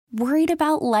Worried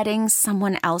about letting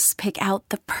someone else pick out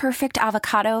the perfect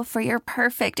avocado for your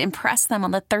perfect impress them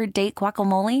on the third date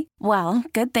guacamole? Well,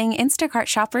 good thing Instacart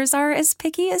shoppers are as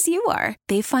picky as you are.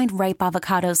 They find ripe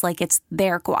avocados like it's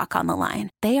their guac on the line.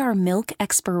 They are milk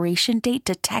expiration date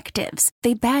detectives.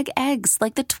 They bag eggs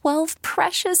like the 12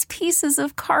 precious pieces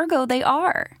of cargo they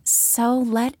are. So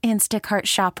let Instacart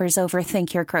shoppers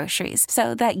overthink your groceries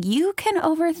so that you can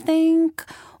overthink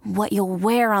what you'll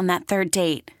wear on that third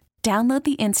date. Download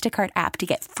the Instacart app to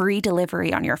get free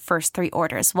delivery on your first 3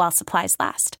 orders while supplies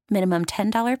last. Minimum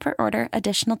 $10 per order.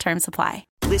 Additional terms apply.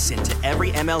 Listen to every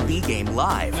MLB game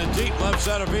live. In the deep left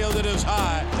center field, it is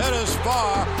high, it is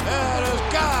far, it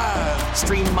is gone.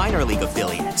 Stream minor league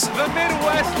affiliates. The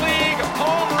Midwest League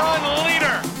home run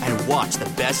leader. And watch the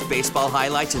best baseball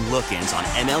highlights and look-ins on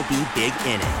MLB Big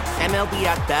Inning. MLB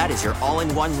At Bat is your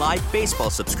all-in-one live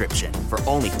baseball subscription for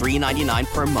only $3.99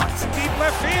 per month. Deep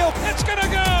left field, it's gonna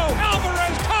go.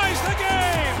 Alvarez ties the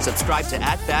game. Subscribe to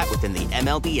At Bat within the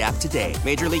MLB app today.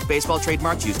 Major League Baseball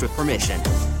trademarks used with permission.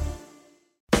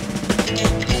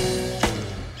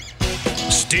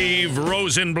 Steve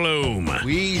Rosenblum.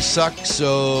 We suck,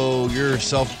 so your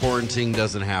self-quarantine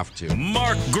doesn't have to.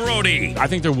 Mark Grody. I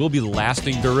think there will be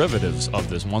lasting derivatives of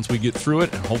this once we get through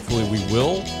it, and hopefully we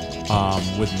will,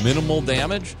 with minimal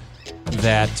damage,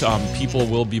 that people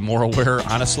will be more aware,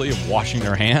 honestly, of washing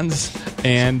their hands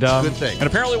and good thing. And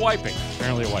apparently wiping.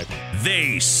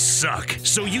 They suck,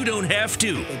 so you don't have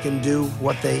to. They can do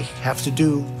what they have to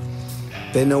do.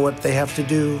 They know what they have to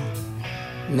do.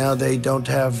 Now they don't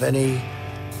have any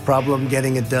problem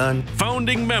getting it done.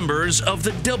 Founding members of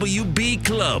the WB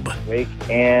Club. Wake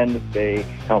and bake.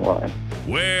 Come on.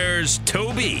 Where's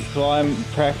Toby? So I'm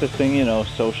practicing,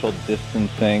 social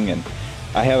distancing, and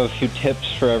I have a few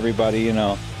tips for everybody,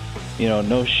 no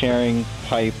sharing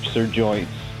pipes or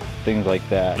joints, things like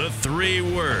that. The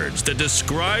 3 words that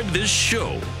describe this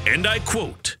show, and I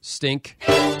quote, stink,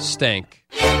 stank,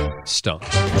 stunk.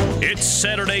 It's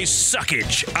Saturday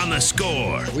Suckage on The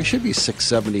Score. We should be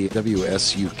 670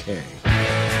 WSUK.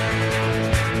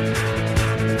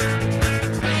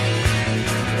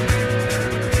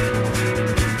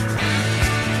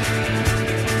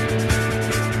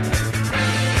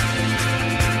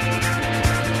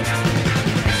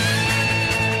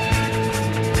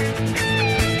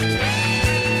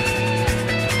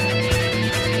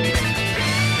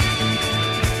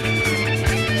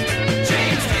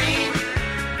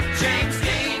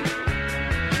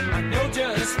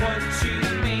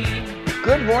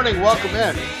 Good morning, welcome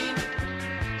in.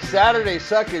 Saturday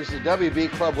Suckage, the WB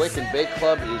Club Wake and Bake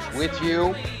Club is with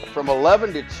you from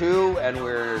 11 to 2, and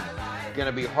we're going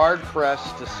to be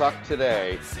hard-pressed to suck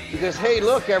today. Because, hey,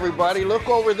 look, everybody, look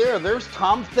over there. There's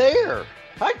Tom Thayer.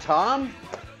 Hi, Tom.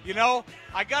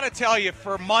 I got to tell you,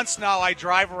 for months now, I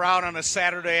drive around on a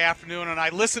Saturday afternoon and I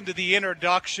listen to the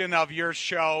introduction of your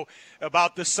show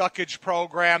about the suckage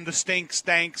program, the stink,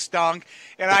 stank, stunk,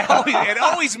 and it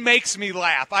always makes me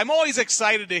laugh. I'm always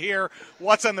excited to hear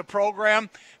what's on the program,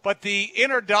 but the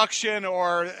introduction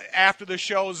or after the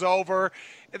show's over,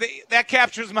 that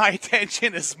captures my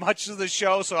attention as much as the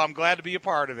show, so I'm glad to be a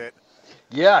part of it.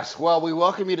 Yes, well, we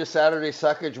welcome you to Saturday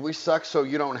Suckage. We suck so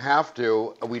you don't have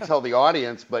to, we tell the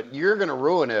audience, but you're going to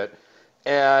ruin it,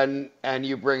 and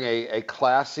you bring a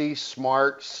classy,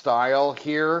 smart style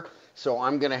here, so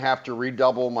I'm going to have to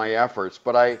redouble my efforts.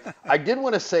 But I did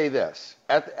want to say this,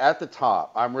 at the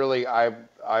top,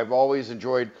 I've always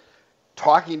enjoyed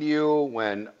talking to you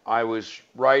when I was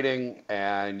writing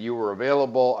and you were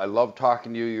available. I love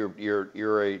talking to you.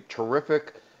 You're a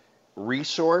terrific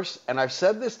resource, and I've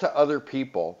said this to other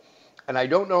people, and I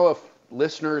don't know if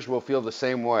listeners will feel the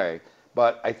same way,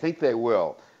 but I think they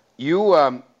will.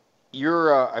 So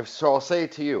I'll say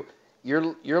it to you.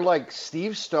 You're like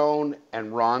Steve Stone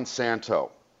and Ron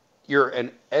Santo. You're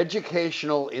an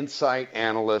educational insight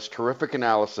analyst, terrific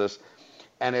analysis,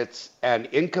 and it's an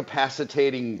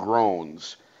incapacitating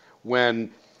groans.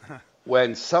 When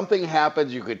something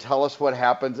happens, you could tell us what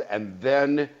happens, and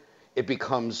then it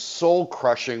becomes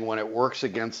soul-crushing when it works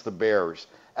against the Bears.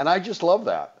 And I just love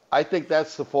that. I think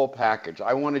that's the full package.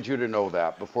 I wanted you to know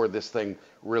that before this thing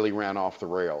really ran off the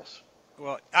rails.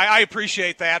 Well, I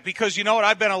appreciate that because, you know what,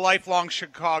 I've been a lifelong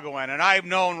Chicagoan, and I've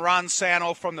known Ron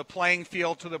Santo from the playing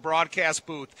field to the broadcast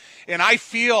booth. And I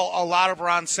feel a lot of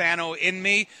Ron Santo in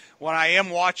me when I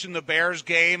am watching the Bears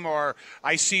game or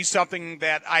I see something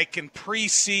that I can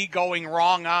pre-see going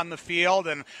wrong on the field.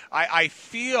 And I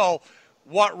feel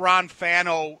what Ron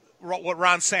Santo what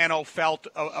Ron Santo felt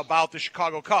about the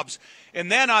Chicago Cubs.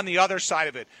 And then on the other side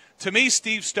of it, to me,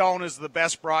 Steve Stone is the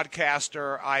best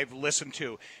broadcaster I've listened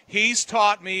to. He's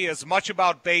taught me as much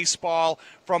about baseball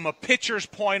from a pitcher's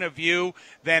point of view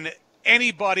than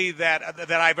anybody that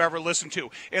I've ever listened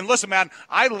to. And listen, man,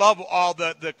 I love all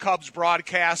the Cubs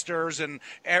broadcasters and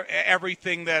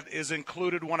everything that is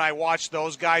included when I watch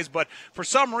those guys. But for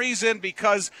some reason,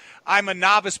 because I'm a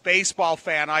novice baseball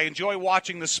fan, I enjoy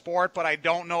watching the sport, but I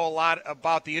don't know a lot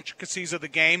about the intricacies of the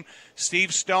game.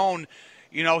 Steve Stone,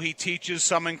 you know, he teaches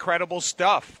some incredible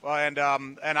stuff, and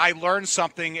I learn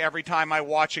something every time I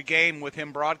watch a game with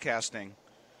him broadcasting.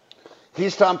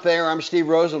 He's Tom Thayer. I'm Steve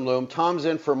Rosenbloom. Tom's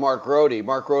in for Mark Grody.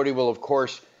 Mark Grody will, of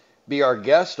course, be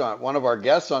one of our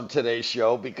guests on today's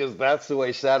show, because that's the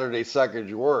way Saturday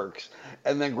Suckage works.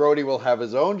 And then Grody will have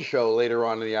his own show later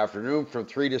on in the afternoon from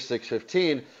 3 to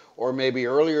 6:15, or maybe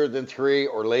earlier than 3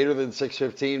 or later than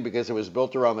 6:15, because it was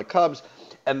built around the Cubs.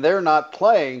 And they're not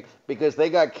playing because they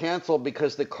got canceled,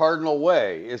 because the cardinal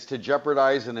way is to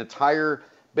jeopardize an entire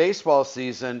baseball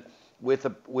season with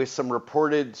some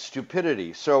reported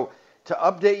stupidity. So to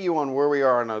update you on where we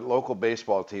are on our local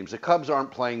baseball teams, the Cubs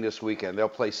aren't playing this weekend. They'll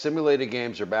play simulated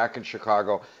games. They're back in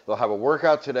Chicago. They'll have a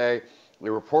workout today. They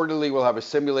reportedly will have a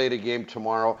simulated game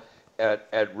tomorrow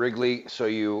at Wrigley. So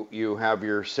you have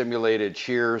your simulated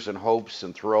cheers and hopes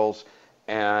and thrills.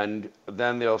 And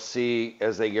then they'll see,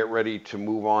 as they get ready to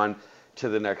move on to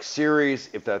the next series,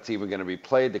 if that's even going to be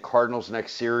played. The Cardinals'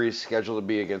 next series scheduled to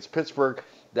be against Pittsburgh.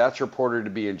 That's reported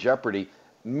to be in jeopardy.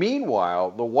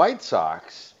 Meanwhile, the White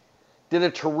Sox did a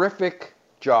terrific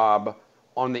job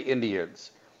on the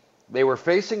Indians. They were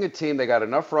facing a team, they got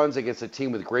enough runs against a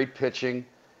team with great pitching,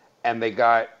 and they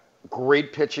got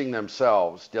great pitching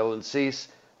themselves. Dylan Cease,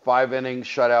 5 innings,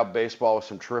 shutout baseball with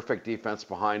some terrific defense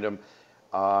behind him.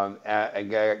 And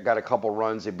got a couple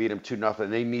runs. They beat him 2-0.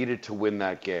 They needed to win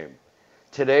that game.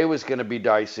 Today was going to be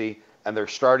dicey, and they're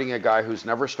starting a guy who's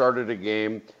never started a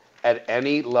game at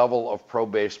any level of pro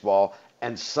baseball.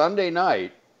 And Sunday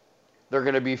night, they're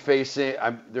going to be facing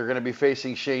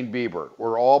Shane Bieber.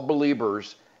 We're all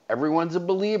believers. Everyone's a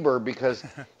believer because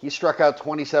he struck out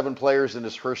 27 players in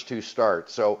his first 2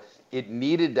 starts. So it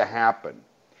needed to happen.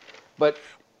 But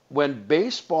when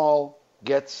baseball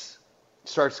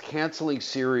starts canceling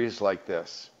series like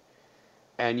this,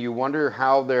 and you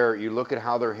wonder you look at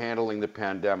how they're handling the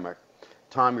pandemic.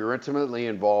 Tom, you're intimately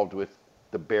involved with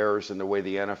the Bears and the way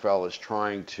the NFL is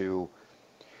trying to,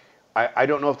 I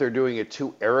don't know if they're doing it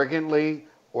too arrogantly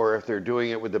or if they're doing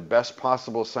it with the best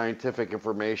possible scientific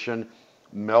information,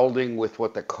 melding with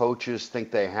what the coaches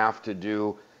think they have to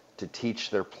do to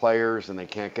teach their players, and they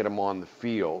can't get them on the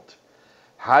field.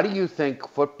 How do you think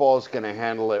football is going to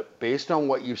handle it based on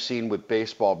what you've seen with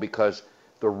baseball? Because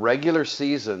the regular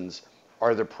seasons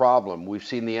are the problem. We've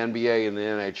seen the NBA and the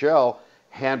NHL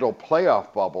handle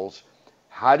playoff bubbles.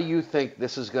 How do you think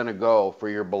this is going to go for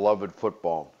your beloved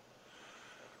football?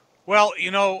 Well, you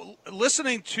know,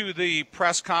 listening to the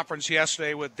press conference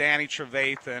yesterday with Danny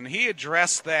Trevathan, he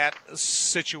addressed that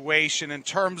situation in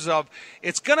terms of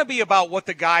it's going to be about what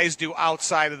the guys do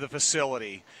outside of the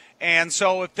facility. And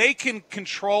so if they can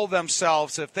control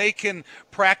themselves, if they can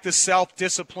practice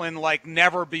self-discipline like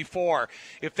never before,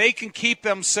 if they can keep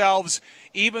themselves,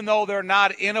 even though they're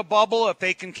not in a bubble, if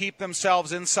they can keep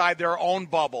themselves inside their own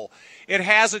bubble, it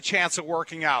has a chance of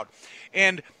working out.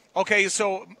 And okay,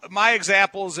 so my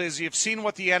examples is you've seen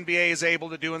what the NBA is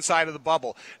able to do inside of the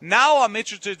bubble. Now I'm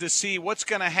interested to see what's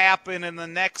going to happen in the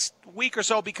next week or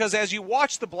so, because as you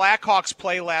watch the Blackhawks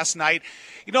play last night,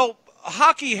 you know,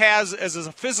 hockey has as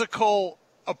a physical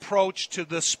approach to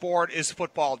the sport as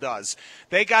football does.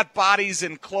 They got bodies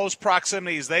in close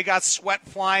proximities. They got sweat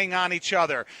flying on each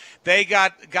other. They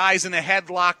got guys in a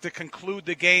headlock to conclude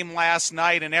the game last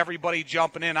night and everybody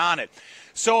jumping in on it.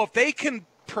 So if they can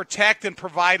protect and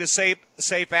provide a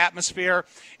safe atmosphere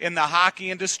in the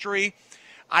hockey industry,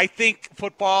 I think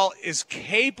football is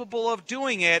capable of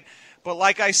doing it. But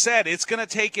like I said, it's going to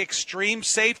take extreme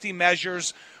safety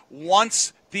measures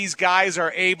once these guys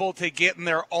are able to get in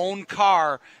their own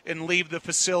car and leave the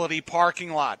facility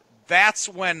parking lot. That's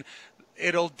when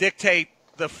it'll dictate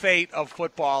the fate of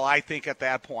football, I think, at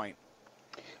that point.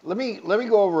 Let me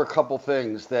go over a couple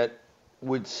things that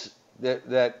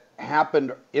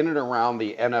happened in and around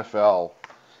the NFL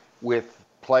with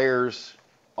players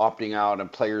opting out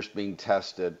and players being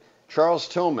tested. Charles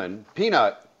Tillman,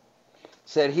 Peanut,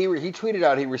 said he tweeted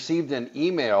out he received an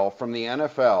email from the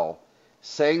NFL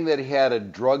saying that he had a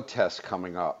drug test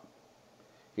coming up.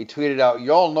 He tweeted out,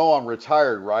 "Y'all know I'm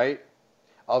retired, right?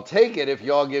 I'll take it if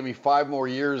y'all give me 5 more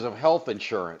years of health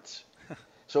insurance."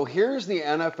 So here's the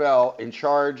NFL in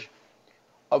charge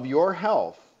of your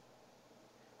health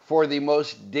for the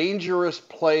most dangerous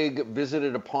plague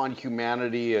visited upon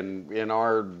humanity in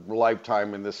our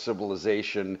lifetime in this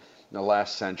civilization in the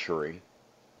last century.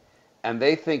 And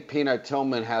they think Peanut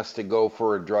Tillman has to go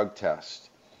for a drug test.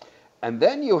 And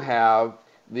then you have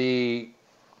the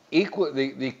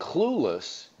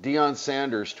clueless Deion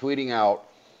Sanders tweeting out,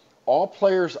 all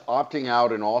players opting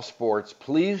out in all sports,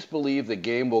 please believe the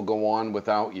game will go on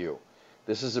without you.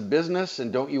 This is a business,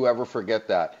 and don't you ever forget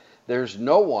that. There's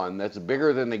no one that's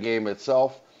bigger than the game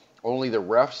itself. Only the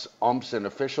refs, umps, and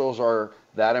officials are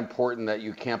that important that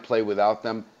you can't play without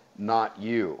them, not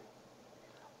you.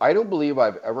 I don't believe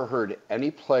I've ever heard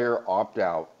any player opt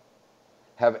out,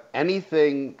 have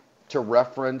anything to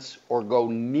reference or go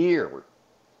near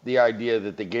the idea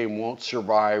that the game won't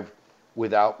survive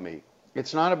without me.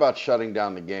 It's not about shutting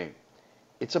down the game.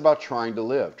 It's about trying to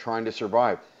live, trying to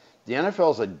survive. The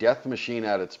NFL is a death machine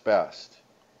at its best.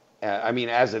 I mean,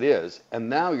 as it is. And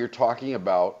now you're talking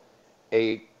about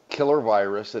a killer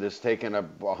virus that has taken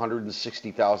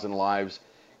 160,000 lives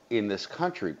in this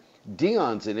country.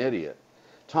 Deion's an idiot.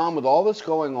 Tom, with all this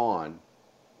going on,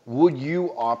 would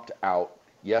you opt out?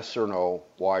 Yes or no?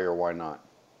 Why or why not?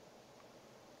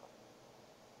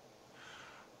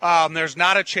 There's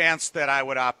not a chance that I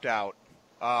would opt out.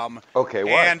 Okay,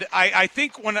 why? And I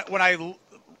think when I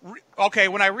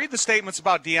read the statements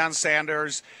about Deion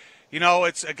Sanders, you know,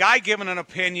 it's a guy giving an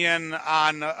opinion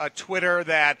on Twitter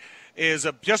that is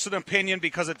just an opinion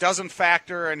because it doesn't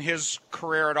factor in his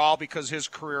career at all because his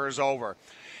career is over.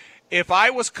 If I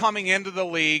was coming into the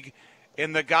league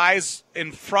and the guys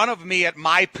in front of me at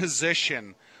my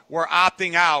position were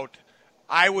opting out,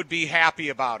 I would be happy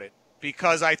about it.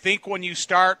 Because I think when you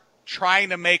start trying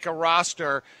to make a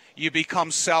roster, you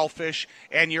become selfish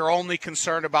and you're only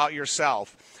concerned about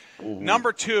yourself. Mm-hmm.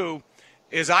 Number two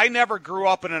is I never grew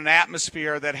up in an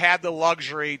atmosphere that had the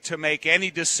luxury to make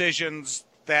any decisions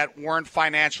that weren't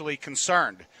financially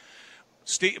concerned.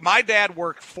 My dad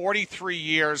worked 43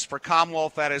 years for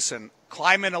Commonwealth Edison,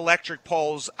 climbing electric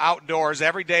poles outdoors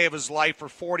every day of his life for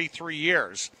 43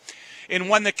 years. And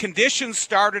when the conditions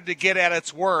started to get at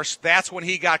its worst, that's when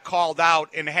he got called out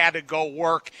and had to go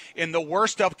work in the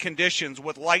worst of conditions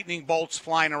with lightning bolts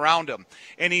flying around him.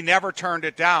 And he never turned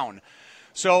it down.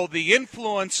 So the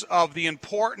influence of the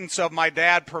importance of my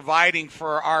dad providing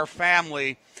for our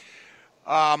family,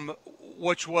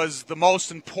 which was the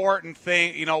most important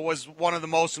thing, you know, was one of the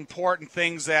most important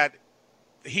things that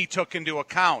he took into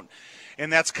account.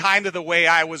 And that's kind of the way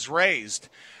I was raised.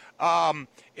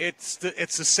 It's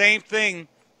the same thing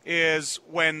is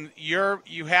when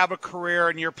you have a career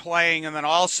and you're playing and then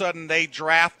all of a sudden they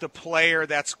draft a player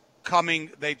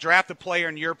they draft a player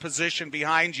in your position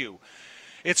behind you.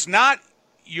 It's not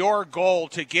your goal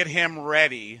to get him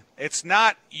ready. It's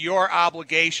not your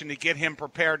obligation to get him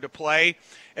prepared to play.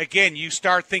 Again, you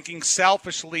start thinking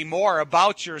selfishly more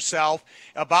about yourself,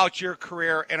 about your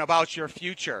career, and about your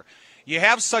future. You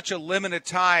have such a limited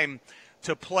time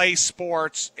to play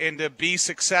sports and to be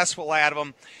successful at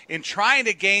them in trying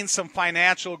to gain some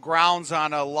financial grounds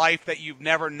on a life that you've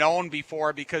never known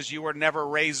before because you were never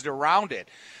raised around it.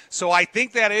 So I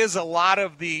think that is a lot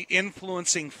of the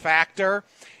influencing factor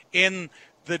in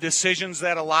the decisions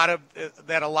that a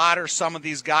lot or some of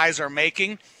these guys are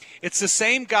making. It's the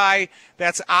same guy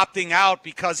that's opting out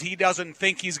because he doesn't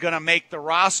think he's going to make the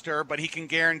roster, but he can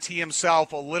guarantee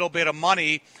himself a little bit of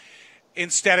money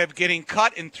instead of getting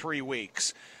cut in 3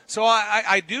 weeks. So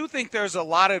I do think there's a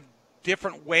lot of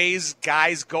different ways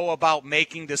guys go about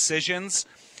making decisions.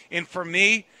 And for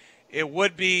me, it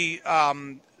would be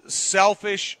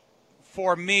selfish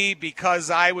for me because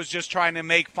I was just trying to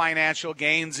make financial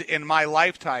gains in my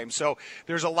lifetime. So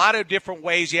there's a lot of different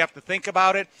ways you have to think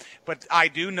about it. But I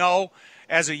do know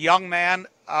as a young man,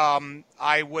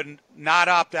 I would not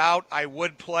opt out. I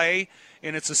would play.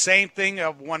 And it's the same thing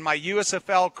of when my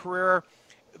USFL career,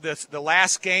 the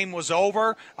last game was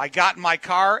over, I got in my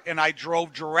car and I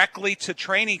drove directly to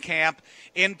training camp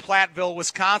in Platteville,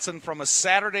 Wisconsin from a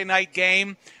Saturday night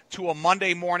game to a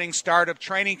Monday morning start of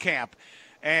training camp.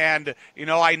 And, you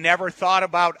know, I never thought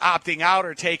about opting out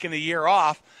or taking a year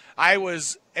off. I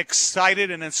was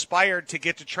excited and inspired to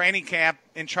get to training camp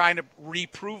and trying to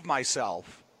reprove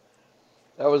myself.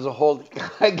 That was a whole.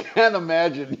 I can't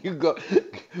imagine you go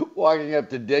walking up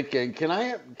to Ditka.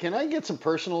 Can I get some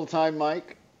personal time,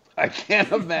 Mike? I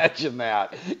can't imagine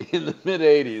that in the mid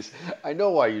 '80s. I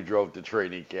know why you drove to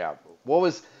training camp. What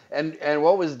would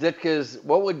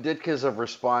Ditka's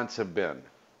response have been?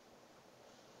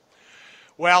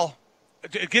 Well,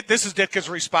 This is Ditka's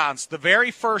response. The very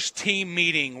first team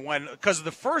meeting, because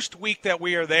the first week that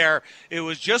we were there, it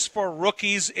was just for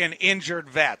rookies and injured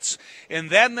vets.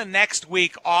 And then the next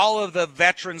week, all of the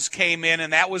veterans came in,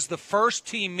 and that was the first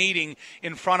team meeting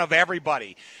in front of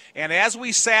everybody. And as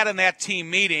we sat in that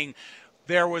team meeting,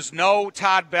 there was no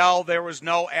Todd Bell, there was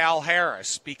no Al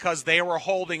Harris, because they were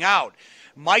holding out.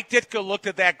 Mike Ditka looked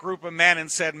at that group of men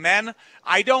and said, "Men,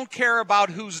 I don't care about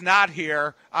who's not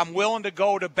here. I'm willing to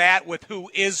go to bat with who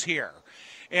is here."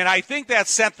 And I think that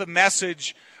sent the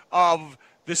message of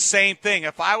the same thing.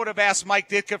 If I would have asked Mike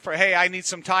Ditka for, "Hey, I need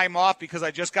some time off because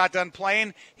I just got done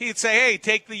playing," he'd say, "Hey,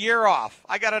 take the year off.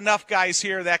 I got enough guys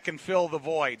here that can fill the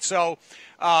void." So,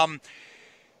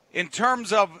 in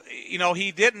terms of,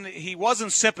 he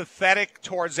wasn't sympathetic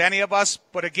towards any of us,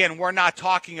 but again, we're not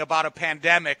talking about a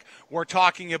pandemic. We're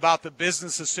talking about the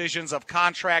business decisions of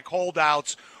contract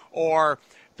holdouts or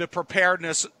the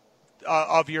preparedness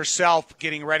of yourself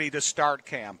getting ready to start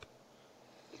camp.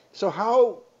 So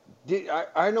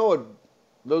I know what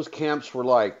those camps were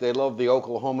like. They loved the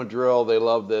Oklahoma drill. They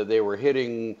loved they were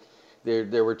hitting.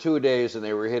 There were 2 days, and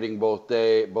they were hitting both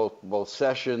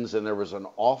sessions, and there was an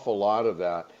awful lot of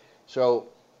that. So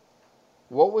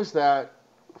what was that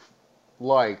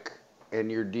like?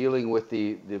 And you're dealing with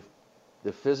the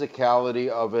physicality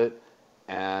of it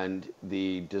and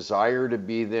the desire to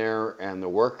be there and the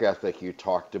work ethic you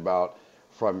talked about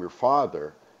from your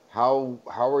father. How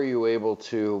are you able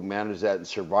to manage that and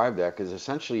survive that? Because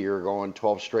essentially you're going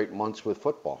 12 straight months with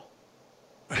football.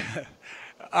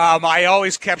 I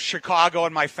always kept Chicago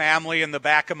and my family in the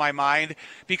back of my mind,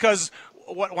 because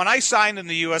when I signed in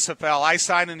the USFL, I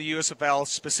signed in the USFL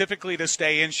specifically to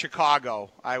stay in Chicago.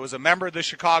 I was a member of the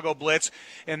Chicago Blitz,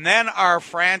 and then our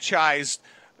franchise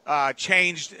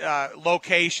changed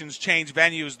locations, changed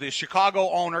venues. The Chicago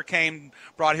owner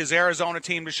brought his Arizona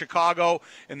team to Chicago,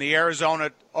 and the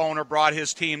Arizona owner brought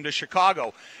his team to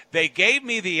Chicago. They gave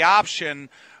me the option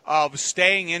of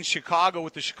staying in Chicago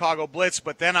with the Chicago Blitz,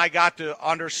 but then I got to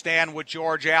understand what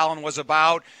George Allen was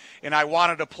about, and I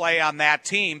wanted to play on that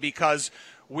team because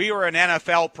we were an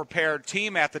NFL-prepared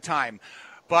team at the time.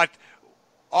 But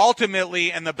ultimately,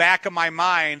 in the back of my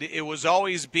mind, it was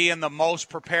always being the most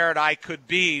prepared I could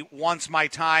be once my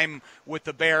time with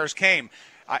the Bears came.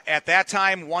 At that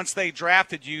time, once they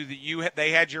drafted you,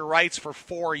 they had your rights for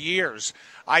 4 years.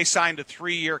 I signed a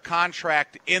 3-year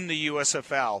contract in the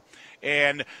USFL.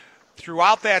 And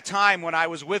throughout that time when I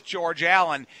was with George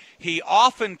Allen, he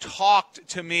often talked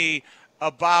to me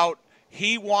about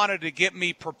he wanted to get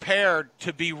me prepared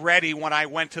to be ready when I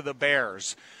went to the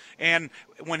Bears. And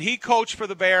when he coached for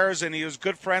the Bears and he was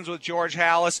good friends with George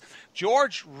Halas,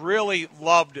 George really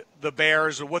loved the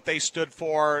Bears and what they stood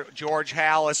for, George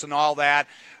Halas and all that.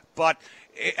 But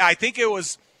I think it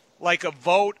was like a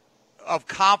vote of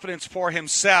confidence for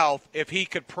himself if he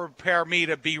could prepare me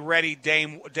to be ready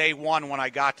day one when I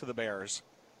got to the Bears.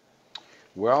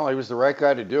 Well, he was the right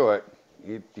guy to do it.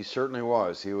 He certainly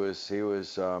was. He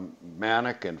was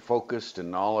manic and focused and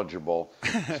knowledgeable,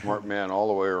 smart man all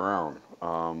the way around.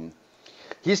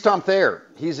 He's Tom Thayer.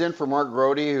 He's in for Mark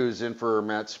Grody, who's in for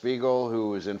Matt Spiegel,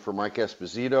 who is in for Mike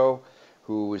Esposito,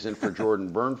 who was in for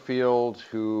Jordan Burnfield,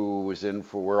 who was in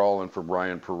for, we're all in for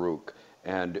Brian Peruke.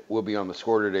 And we'll be on the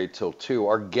score today till 2.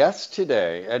 Our guest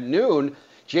today at noon,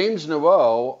 James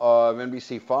Naveau of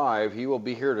NBC5. He will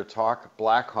be here to talk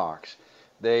Blackhawks.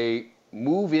 They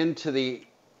move into the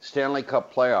Stanley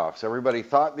Cup playoffs. Everybody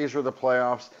thought these were the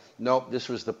playoffs. Nope, this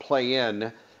was the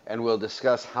play-in, and we'll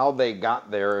discuss how they got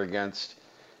there against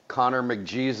Connor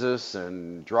McJesus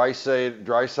and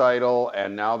Draisaitl,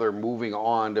 and now they're moving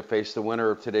on to face the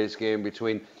winner of today's game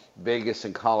between Vegas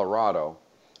and Colorado.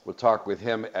 We'll talk with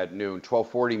him at noon.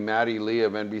 12:40, Matty Lee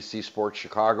of NBC Sports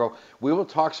Chicago. We will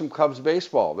talk some Cubs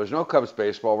baseball. There's no Cubs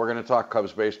baseball. We're going to talk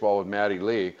Cubs baseball with Matty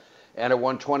Lee. And at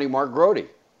 1:20, Mark Grody,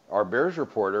 our Bears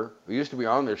reporter, who used to be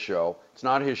on this show. It's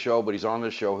not his show, but he's on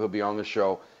this show. He'll be on the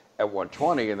show at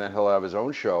 1:20, and then he'll have his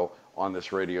own show on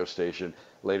this radio station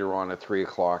later on at 3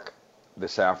 o'clock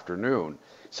this afternoon.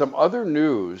 Some other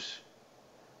news.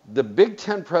 The Big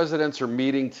Ten presidents are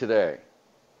meeting today.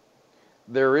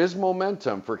 There is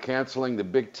momentum for canceling the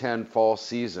Big Ten fall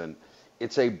season.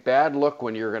 It's a bad look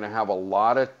when you're going to have a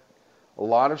lot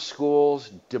of schools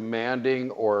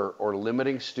demanding or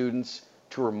limiting students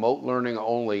to remote learning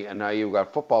only, and now you've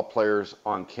got football players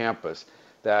on campus.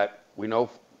 That we know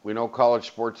college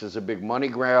sports is a big money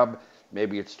grab.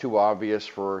 Maybe it's too obvious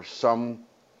for some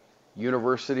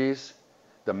universities.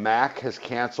 The MAC has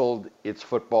canceled its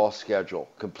football schedule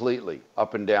completely,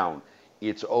 up and down.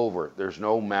 It's over. There's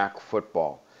no MAC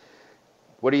football.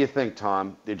 What do you think,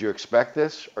 Tom? Did you expect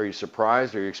this? Are you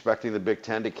surprised? Are you expecting the Big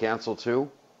Ten to cancel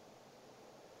too?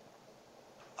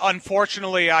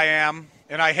 Unfortunately, I am.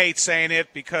 And I hate saying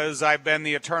it because I've been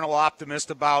the eternal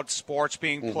optimist about sports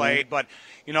being played. But,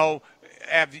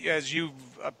 as you've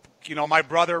my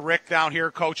brother Rick down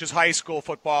here coaches high school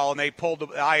football, and the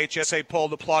IHSA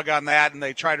pulled the plug on that, and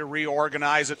they try to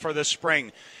reorganize it for the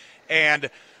spring. And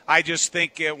I just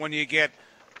think when you get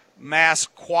mass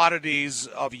quantities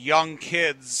of young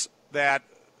kids that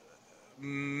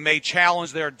may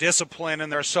challenge their discipline and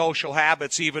their social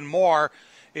habits even more,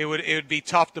 it would be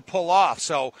tough to pull off.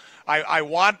 So I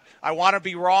want to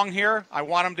be wrong here. I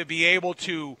want them to be able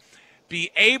to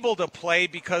play,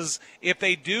 because if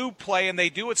they do play and they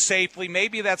do it safely,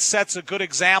 maybe that sets a good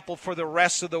example for the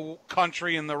rest of the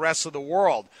country and the rest of the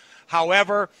world.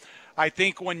 However, I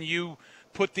think when you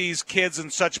put these kids in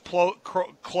such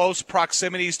close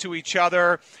proximities to each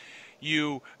other,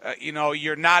 you're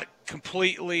not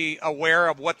completely aware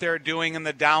of what they're doing in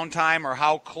the downtime or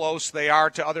how close they are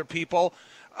to other people.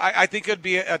 I think it'd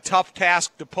be a tough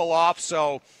task to pull off.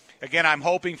 So, again, I'm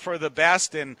hoping for the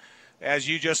best, and as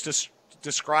you just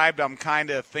described, I'm kind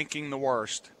of thinking the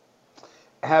worst.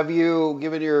 Have you,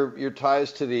 given your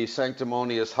ties to the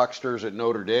sanctimonious hucksters at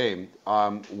Notre Dame,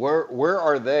 where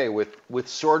are they with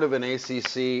sort of an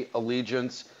ACC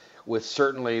allegiance, with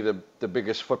certainly the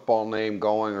biggest football name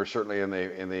going, or certainly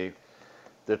in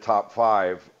the top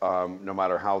five, no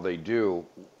matter how they do?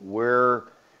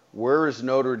 Where is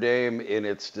Notre Dame in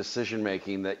its decision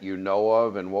making that you know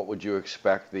of, and what would you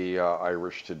expect the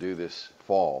Irish to do this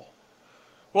fall?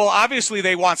 Well, obviously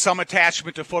they want some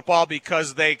attachment to football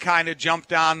because they kind of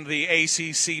jumped on the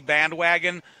ACC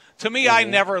bandwagon. To me, I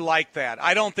never liked that.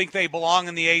 I don't think they belong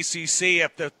in the ACC.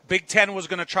 If the Big Ten was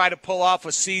going to try to pull off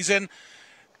a season,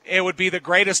 it would be the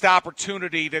greatest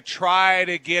opportunity to try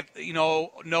to get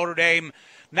Notre Dame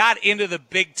not into the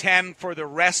Big Ten for the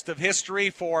rest of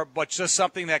history, but just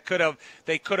something that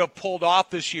they could have pulled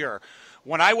off this year.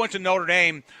 When I went to Notre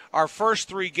Dame, our first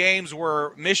three games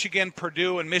were Michigan,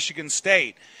 Purdue, and Michigan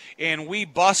State, and we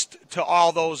bussed to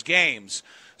all those games.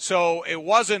 So it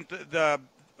wasn't the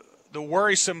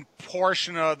worrisome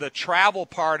portion of the travel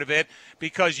part of it,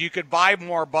 because you could buy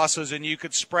more buses and you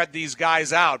could spread these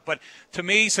guys out. But to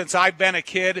me, since I've been a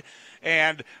kid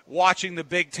and watching the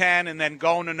Big Ten and then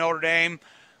going to Notre Dame,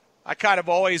 I kind of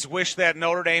always wish that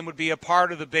Notre Dame would be a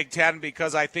part of the Big Ten,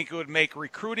 because I think it would make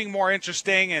recruiting more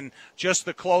interesting, and just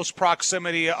the close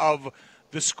proximity of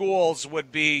the schools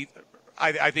would be,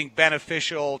 I think,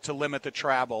 beneficial to limit the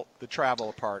travel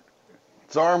part.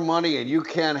 It's our money, and you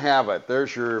can't have it.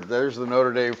 There's the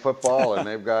Notre Dame football, and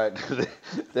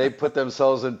they put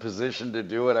themselves in position to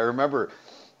do it. I remember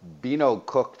Beano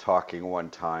Cook talking one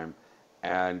time,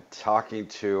 and talking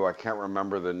to, I can't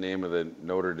remember the name of the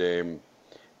Notre Dame,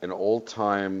 an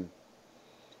old-time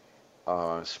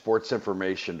sports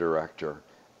information director,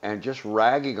 and just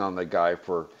ragging on the guy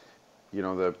for,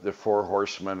 the four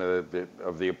horsemen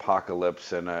of the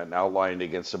apocalypse, and outlined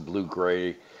against a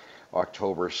blue-gray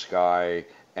October sky.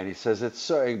 And he says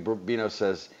Bino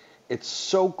says, it's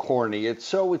so corny, it's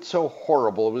so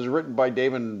horrible. It was written by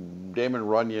Damon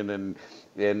Runyon in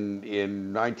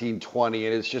 1920,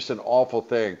 and it's just an awful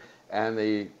thing. And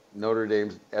the Notre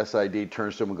Dame's SID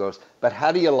turns to him and goes, but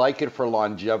how do you like it for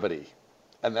longevity?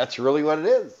 And that's really what it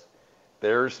is.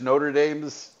 There's Notre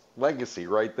Dame's legacy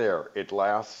right there. It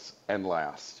lasts and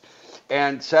lasts.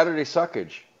 And Saturday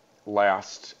Suckage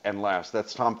lasts and lasts.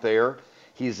 That's Tom Thayer.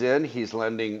 He's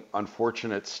lending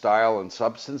unfortunate style and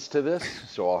substance to this,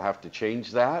 so I'll have to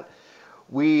change that.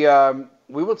 We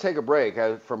will take a break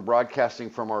from broadcasting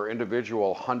from our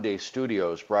individual Hyundai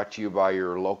studios, brought to you by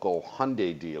your local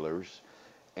Hyundai dealers.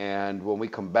 And when we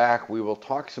come back, we will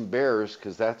talk some Bears,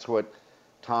 because that's what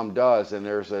Tom does. And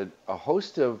there's a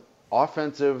host of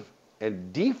offensive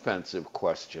and defensive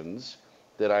questions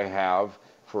that I have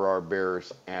for our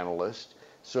Bears analyst.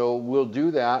 So we'll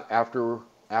do that after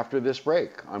this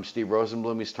break. I'm Steve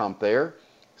Rosenblum. He's Tom Thayer.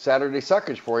 Saturday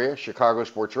Suckage for you, Chicago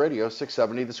Sports Radio,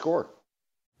 670 The Score.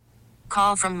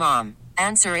 Call from mom.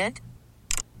 Answer it.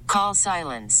 Call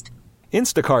silenced.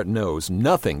 Instacart knows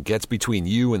nothing gets between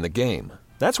you and the game.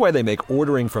 That's why they make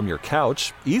ordering from your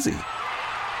couch easy.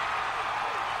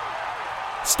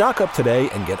 Stock up today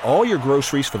and get all your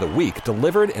groceries for the week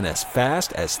delivered in as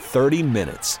fast as 30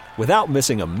 minutes without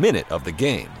missing a minute of the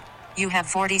game. You have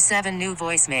 47 new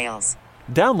voicemails.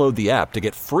 Download the app to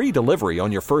get free delivery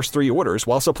on your first 3 orders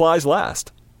while supplies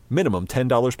last. Minimum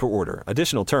 $10 per order.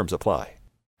 Additional terms apply.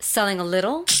 Selling a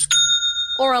little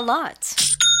or a lot?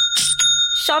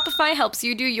 Shopify helps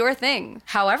you do your thing,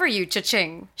 however you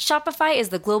cha-ching. Shopify is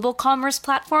the global commerce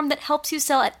platform that helps you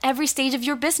sell at every stage of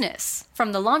your business.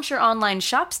 From the launch your online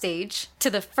shop stage,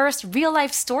 to the first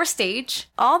real-life store stage,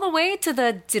 all the way to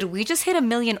the did we just hit 1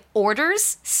 million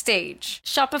orders stage.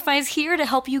 Shopify's here to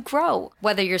help you grow.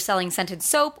 Whether you're selling scented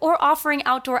soap or offering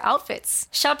outdoor outfits,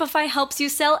 Shopify helps you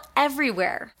sell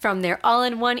everywhere. From their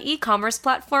all-in-one e-commerce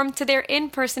platform to their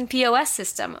in-person POS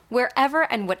system, wherever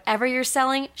and whatever you're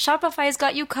selling, Shopify's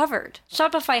got you covered.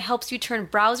 Shopify helps you turn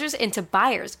browsers into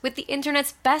buyers with the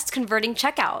internet's best converting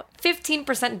checkout.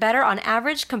 15% better on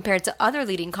average compared to other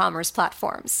leading commerce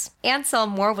platforms. And sell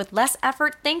more with less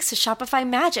effort thanks to Shopify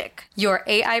Magic, your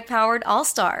AI-powered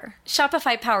all-star.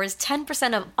 Shopify powers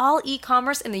 10% of all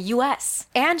e-commerce in the U.S.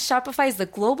 And Shopify is the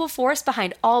global force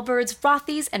behind Allbirds,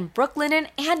 Rothy's, and Brooklinen,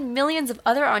 and millions of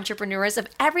other entrepreneurs of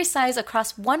every size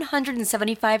across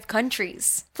 175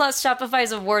 countries. Plus,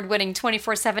 Shopify's award-winning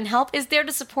 24/7 help is there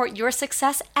to support your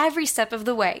success every step of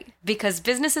the way. Because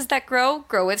businesses that grow,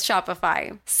 grow with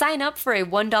Shopify. Sign up for a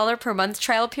 $1 per month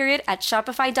trial period at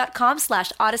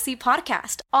shopify.com/Odyssey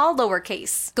Podcast, all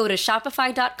lowercase. Go to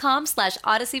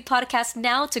shopify.com/Odyssey Podcast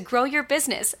now to grow your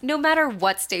business, no matter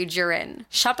what stage you're in.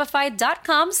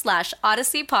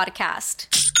 Shopify.com/Odyssey Podcast.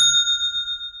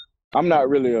 I'm not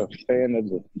really a fan of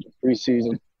the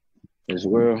preseason as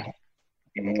well.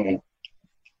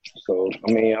 So,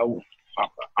 I'm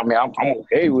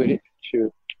okay with it.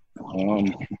 Sure.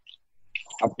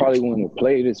 I probably wouldn't have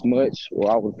played as much,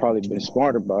 or I would have probably been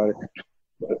smart about it.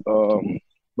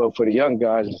 But for the young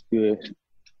guys, it's good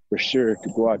for sure to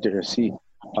go out there and see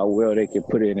how well they can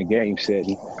put it in a game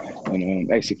setting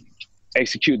and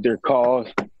execute their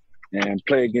calls and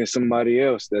play against somebody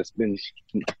else that's been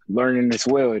learning as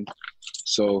well. And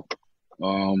so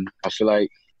I feel like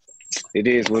it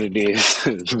is what it is,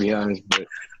 to be honest. But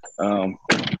I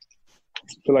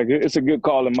feel like it's a good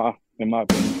call in my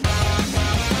opinion.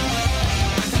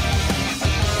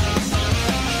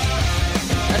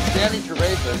 That's Danny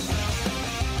Trevathan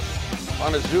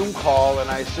on a Zoom call, and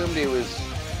I assumed he was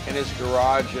in his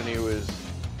garage and he was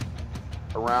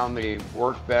around the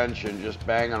workbench and just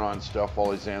banging on stuff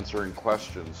while he's answering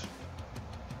questions.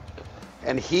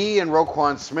 And he and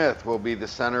Roquan Smith will be the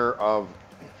center of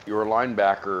your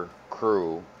linebacker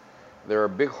crew. They're a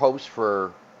big host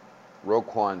for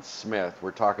Roquan Smith.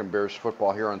 We're talking Bears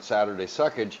football here on Saturday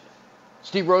Suckage.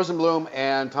 Steve Rosenblum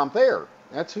and Tom Thayer.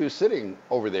 That's who's sitting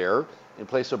over there in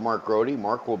place of Mark Grody.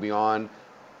 Mark will be on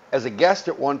as a guest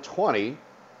at 1:20.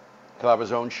 He'll have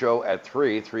his own show at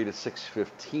 3 to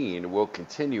 6:15. We'll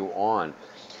continue on.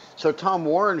 So Tom,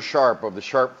 Warren Sharp of the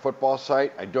Sharp football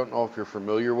site, I don't know if you're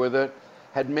familiar with it,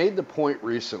 had made the point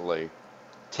recently,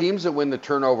 teams that win the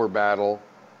turnover battle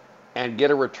and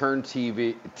get a return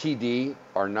TD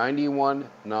are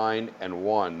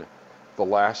 91-9-1 the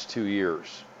last 2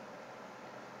 years.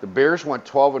 The Bears went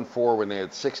 12-4 when they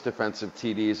had 6 defensive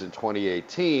TDs in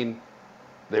 2018.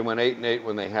 They went 8-8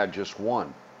 when they had just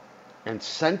 1. And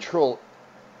central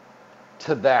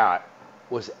to that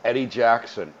was Eddie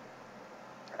Jackson.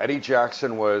 Eddie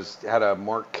Jackson had a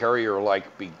Mark Carrier-like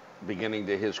beginning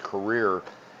to his career,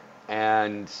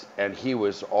 and he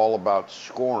was all about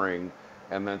scoring.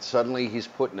 And then suddenly he's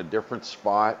put in a different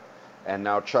spot, and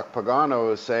now Chuck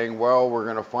Pagano is saying, well, we're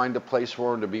going to find a place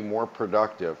for him to be more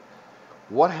productive.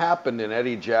 What happened in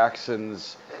Eddie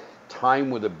Jackson's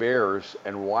time with the Bears,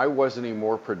 and why wasn't he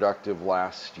more productive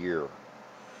last year?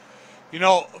 You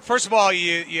know, first of all,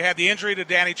 you had the injury to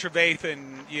Danny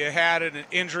Trevathan. You had an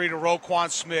injury to Roquan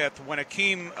Smith. When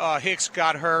Akeem Hicks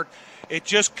got hurt, it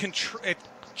just it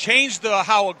changed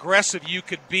how aggressive you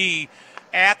could be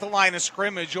at the line of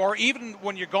scrimmage, or even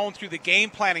when you're going through the game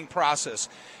planning process.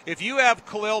 If you have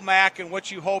Khalil Mack and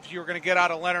what you hoped you were going to get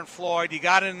out of Leonard Floyd, you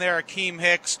got in there Akeem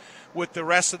Hicks with the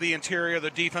rest of the interior, the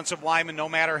defensive linemen, no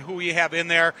matter who you have in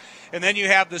there, and then you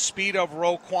have the speed of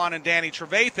Roquan and Danny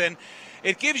Trevathan,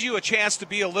 it gives you a chance to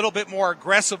be a little bit more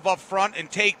aggressive up front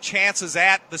and take chances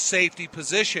at the safety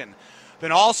position.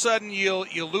 Then all of a sudden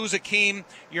you lose Akeem,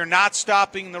 you're not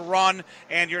stopping the run,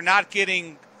 and you're not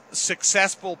getting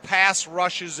successful pass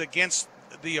rushes against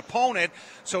the opponent.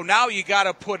 So now you got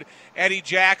to put Eddie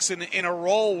Jackson in a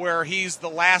role where he's the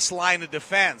last line of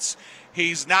defense.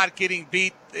 He's not getting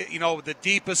beat, the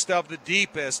deepest of the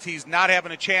deepest. He's not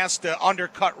having a chance to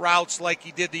undercut routes like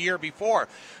he did the year before.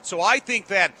 So I think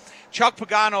that Chuck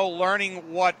Pagano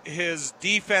learning what his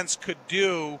defense could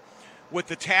do with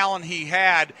the talent he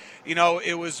had,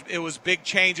 it was big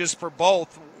changes for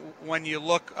both. When you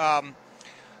look, I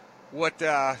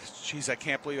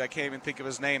can't believe I can't even think of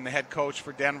his name. The head coach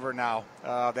for Denver now,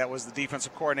 that was the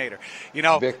defensive coordinator. Vic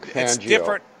Fangio. It's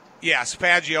different. Yes,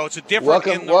 Fangio. It's a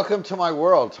different. Welcome to my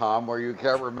world, Tom, where you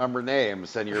can't remember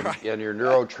names and your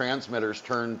neurotransmitters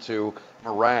turn to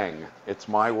meringue. It's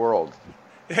my world.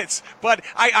 But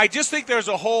I just think there's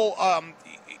a whole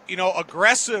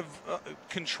aggressive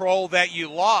control that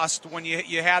you lost when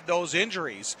you had those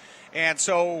injuries, and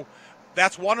so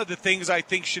that's one of the things I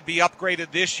think should be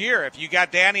upgraded this year. If you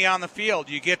got Danny on the field,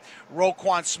 you get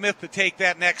Roquan Smith to take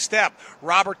that next step.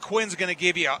 Robert Quinn's going to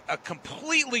give you a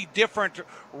completely different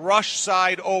rush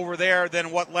side over there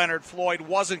than what Leonard Floyd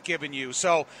wasn't giving you.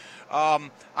 So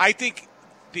I think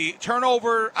the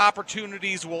turnover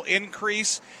opportunities will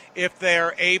increase if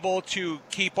they're able to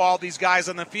keep all these guys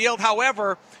on the field.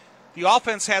 However, the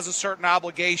offense has a certain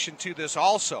obligation to this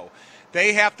also.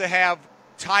 They have to have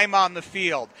time on the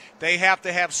field. They have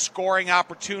to have scoring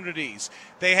opportunities.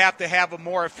 They have to have a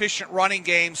more efficient running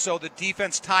game so the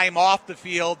defense time off the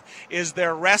field is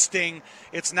their resting.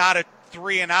 It's not a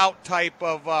 3-and-out type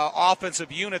of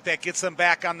offensive unit that gets them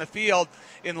back on the field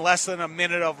in less than a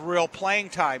minute of real playing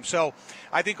time. So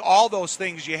I think all those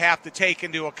things you have to take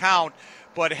into account,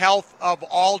 but health of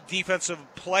all defensive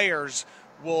players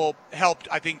will help,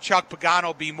 I think, Chuck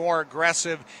Pagano be more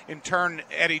aggressive and turn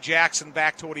Eddie Jackson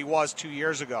back to what he was 2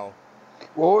 years ago.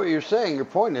 Well, what you're saying, your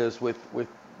point is with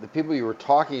the people you were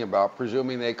talking about,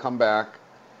 presuming they come back,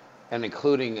 and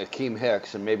including Akeem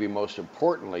Hicks, and maybe most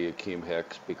importantly Akeem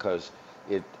Hicks, because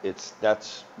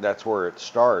that's where it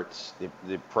starts,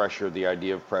 the pressure, the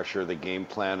idea of pressure, the game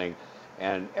planning,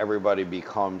 and everybody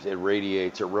it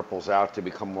radiates, it ripples out to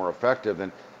become more effective.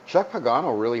 And Chuck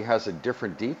Pagano really has a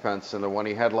different defense than the one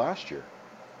he had last year.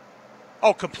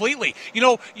 Oh, completely.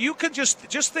 You could just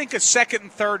think of second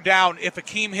and third down if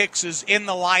Akeem Hicks is in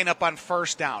the lineup on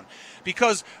first down,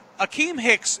 because Akeem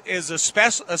Hicks is a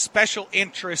special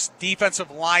interest defensive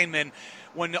lineman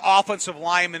when the offensive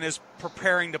lineman is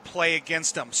preparing to play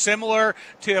against him, similar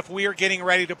to if we are getting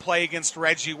ready to play against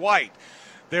Reggie White.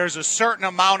 There's a certain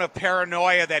amount of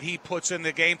paranoia that he puts in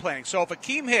the game planning. So if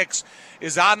Akeem Hicks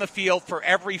is on the field for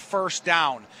every first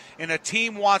down and a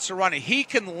team wants to run it, he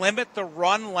can limit the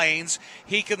run lanes,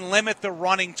 he can limit the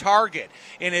running target.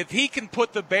 And if he can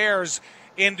put the Bears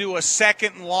into a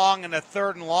second and long and a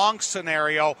third and long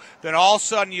scenario, then all of a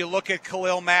sudden you look at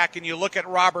Khalil Mack and you look at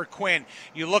Robert Quinn,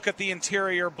 you look at the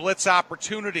interior blitz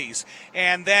opportunities,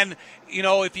 and then,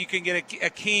 if you can get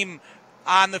Akeem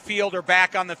on the field or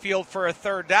back on the field for a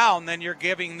third down, then you're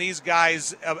giving these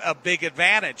guys a big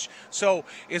advantage. So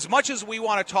as much as we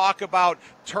want to talk about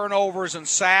turnovers and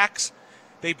sacks,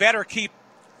 they better keep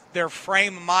their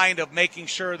frame of mind of making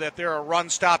sure that they're a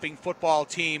run-stopping football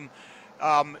team,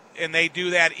 and they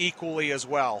do that equally as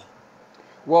well.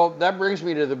 Well, that brings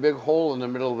me to the big hole in the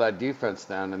middle of that defense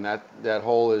then, and that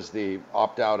hole is the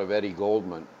opt-out of Eddie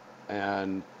Goldman.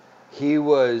 And he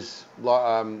was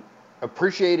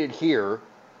appreciated here,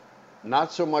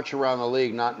 not so much around the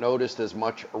league, not noticed as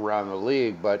much around the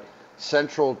league, but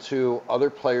central to other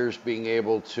players being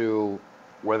able to,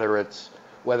 whether it's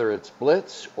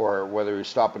blitz or whether he's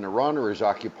stopping the run or he's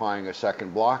occupying a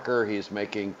second blocker, he's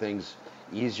making things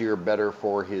easier, better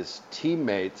for his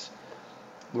teammates.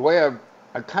 The way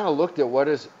I kind of looked at what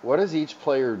does each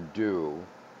player do?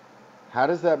 How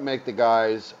does that make the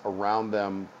guys around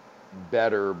them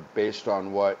better based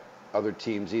on what other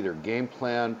teams either game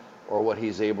plan or what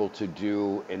he's able to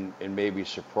do and maybe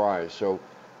surprise? So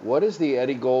what is the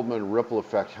Eddie Goldman ripple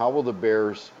effect? How will the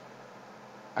Bears,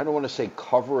 I don't want to say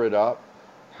cover it up,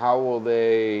 how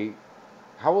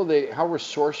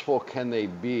resourceful can they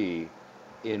be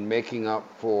in making up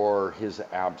for his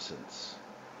absence?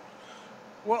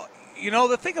 Well,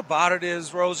 the thing about it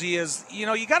is, Rosie,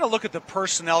 you got to look at the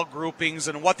personnel groupings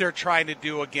and what they're trying to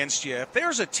do against you. If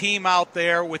there's a team out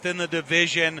there within the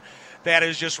division that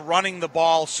is just running the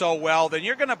ball so well, then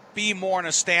you're going to be more in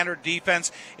a standard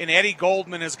defense, and Eddie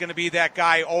Goldman is going to be that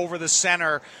guy over the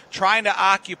center trying to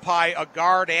occupy a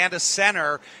guard and a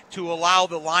center to allow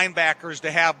the linebackers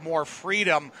to have more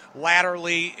freedom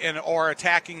laterally or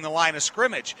attacking the line of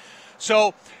scrimmage.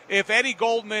 So if Eddie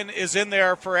Goldman is in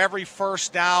there for every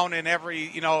first down and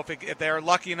every, if they're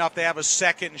lucky enough to have a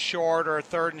second and short or a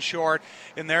third and short,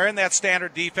 and they're in that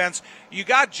standard defense, you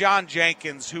got John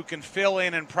Jenkins who can fill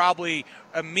in and probably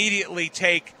immediately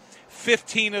take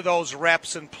 15 of those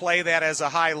reps and play that as a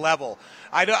high level.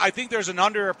 I think there's an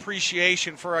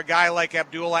underappreciation for a guy like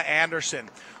Abdullah Anderson,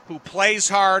 who plays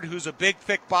hard, who's a big,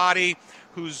 thick body,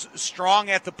 who's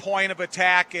strong at the point of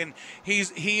attack, and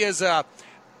he is a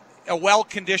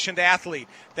well-conditioned athlete.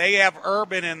 They have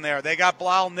Urban in there. They got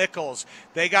Blau Nichols.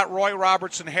 They got Roy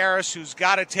Robertson Harris, who's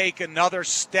got to take another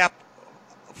step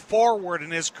forward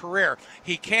in his career.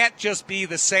 He can't just be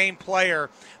the same player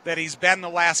that he's been the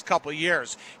last couple of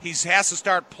years. He has to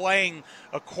start playing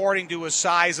according to his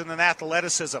size and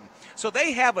athleticism. So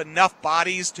they have enough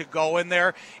bodies to go in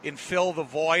there and fill the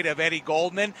void of Eddie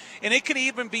Goldman. And it could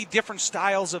even be different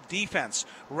styles of defense.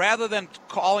 Rather than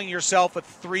calling yourself a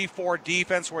 3-4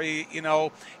 defense where,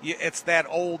 it's that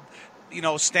old,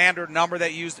 standard number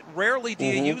that you used. Rarely do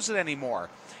you use it anymore.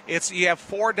 You have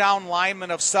 4 down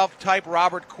linemen of sub-type,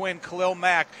 Robert Quinn, Khalil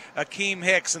Mack, Akeem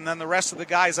Hicks, and then the rest of the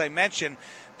guys I mentioned.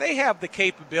 They have the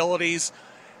capabilities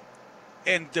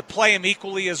and to play him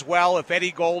equally as well if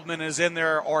Eddie Goldman is in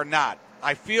there or not.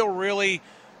 I feel really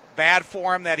bad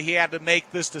for him that he had to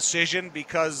make this decision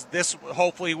because this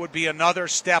hopefully would be another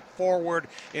step forward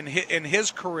in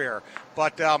his career.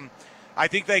 But I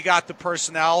think they got the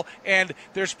personnel, and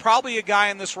there's probably a guy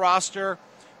in this roster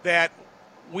that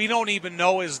we don't even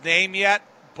know his name yet,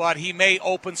 but he may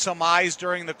open some eyes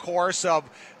during the course of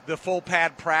the full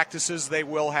pad practices they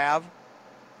will have.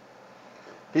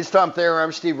 He's Tom Thayer.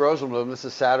 I'm Steve Rosenblum. This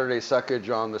is Saturday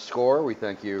Suckage on The Score. We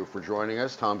thank you for joining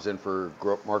us. Tom's in for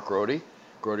Mark Grody.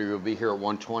 Grody will be here at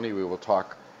 1:20. We will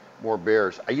talk more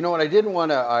Bears. You know what? I didn't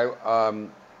want to.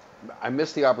 I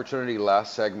missed the opportunity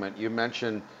last segment. You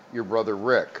mentioned your brother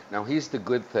Rick. Now he's the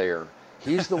good Thayer.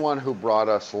 He's the one who brought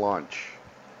us lunch.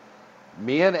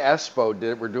 Me and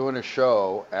Espo were doing a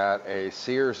show at a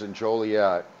Sears in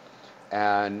Joliet,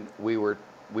 and we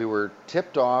were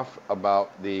tipped off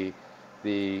about the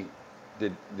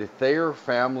Thayer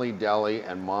Family Deli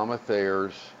and Mama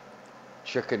Thayer's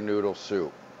chicken noodle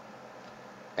soup.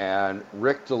 And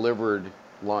Rick delivered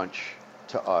lunch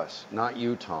to us. Not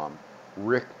you, Tom.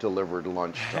 Rick delivered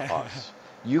lunch to us.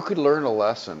 You could learn a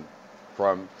lesson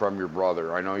from your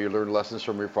brother. I know you learned lessons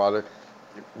from your father.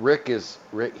 Rick,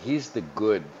 he's the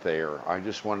good Thayer. I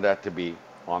just wanted that to be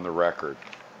on the record.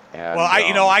 And, well,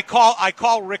 I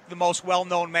call Rick the most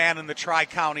well-known man in the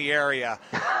Tri-County area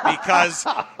because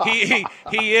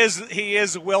he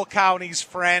is Will County's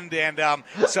friend, and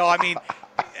so I mean,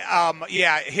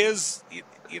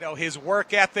 his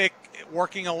work ethic,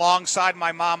 working alongside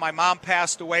my mom. My mom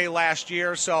passed away last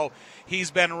year, so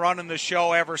he's been running the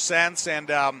show ever since. And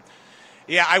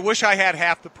I wish I had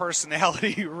half the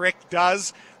personality Rick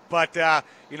does, but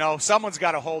someone's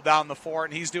got to hold down the fort,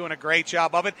 and he's doing a great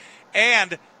job of it.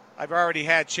 And I've already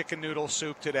had chicken noodle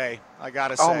soup today, I got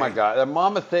to say. Oh, my God. The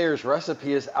Mama Thayer's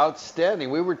recipe is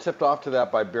outstanding. We were tipped off to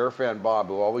that by Bear Fan Bob,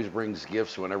 who always brings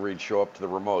gifts whenever he'd show up to the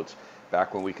remotes,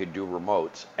 back when we could do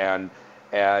remotes.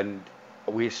 And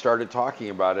we started talking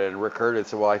about it, and Rick heard it and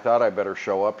said, well, I thought I better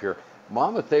show up here.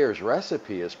 Mama Thayer's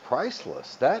recipe is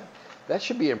priceless. That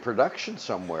should be in production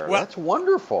somewhere. Well, that's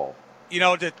wonderful.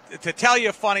 To tell you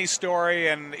a funny story,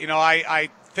 and, I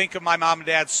think of my mom and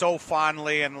dad so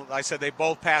fondly, and I said they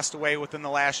both passed away within the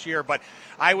last year, but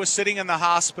I was sitting in the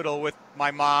hospital with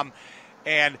my mom,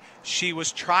 and she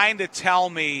was trying to tell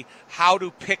me how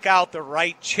to pick out the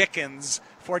right chickens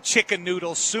for chicken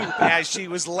noodle soup as she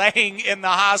was laying in the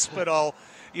hospital,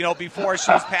 before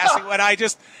she was passing.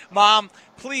 And Mom,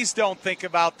 please don't think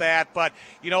about that. But,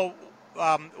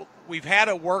 we've had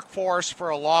a workforce for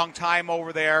a long time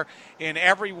over there, and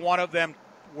every one of them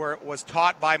was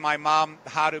taught by my mom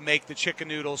how to make the chicken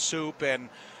noodle soup, and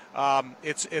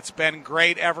it's been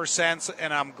great ever since,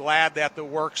 and I'm glad that the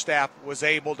work staff was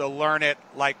able to learn it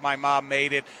like my mom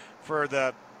made it for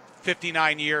the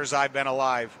 59 years I've been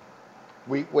alive.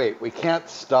 We can't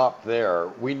stop there.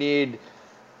 We need,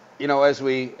 as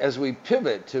we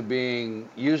pivot to being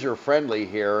user friendly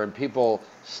here and people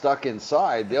stuck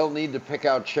inside, they'll need to pick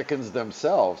out chickens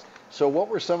themselves. So what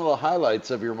were some of the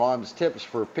highlights of your mom's tips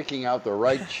for picking out the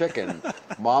right chicken?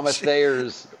 Mama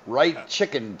Thayer's right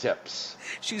chicken tips.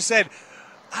 She said,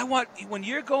 when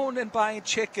you're going and buying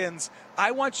chickens,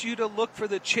 I want you to look for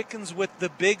the chickens with the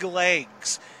big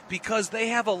legs, because they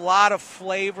have a lot of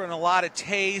flavor and a lot of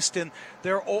taste, and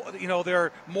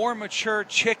they're more mature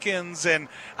chickens. And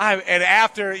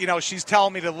after she's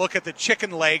telling me to look at the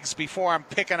chicken legs before I'm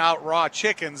picking out raw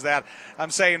chickens, that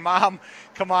I'm saying, Mom,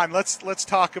 come on, let's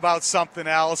talk about something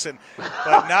else.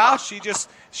 But now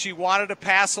she wanted to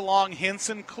pass along hints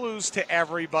and clues to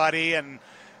everybody, and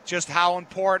just how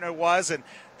important it was. And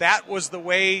that was the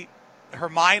way her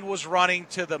mind was running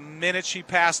to the minute she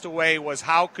passed away, was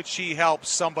how could she help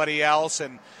somebody else?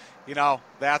 And,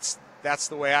 that's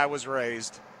the way I was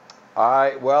raised.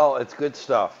 Well, it's good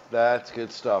stuff. That's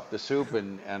good stuff. The soup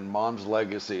and Mom's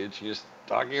legacy. And she's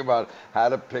talking about how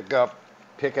to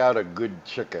pick out a good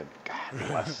chicken. God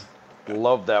bless.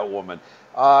 Love that woman.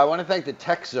 I want to thank the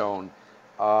Tech Zone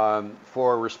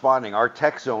for responding. Our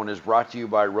Tech Zone is brought to you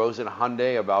by Rosen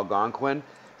Hyundai of Algonquin.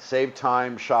 Save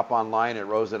time, shop online at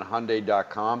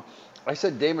rosenhyundai.com. I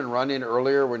said Damon Runyon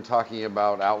earlier when talking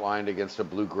about outlined against a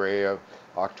blue-gray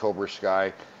October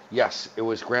sky. Yes, it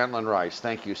was Grantland Rice.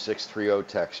 Thank you,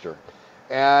 630 texter.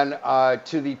 And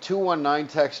to the 219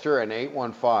 texter and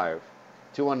 815,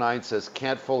 219 says,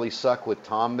 can't fully suck with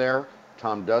Tom there.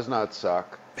 Tom does not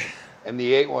suck. And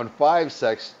the 815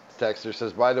 texter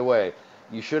says, by the way,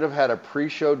 you should have had a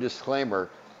pre-show disclaimer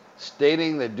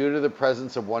stating that due to the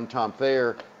presence of one Tom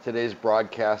Thayer, today's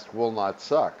broadcast will not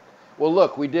suck. Well,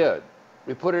 look, we did.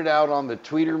 We put it out on the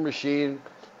tweeter machine.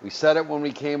 We said it when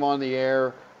we came on the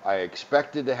air. I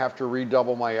expected to have to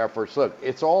redouble my efforts. Look,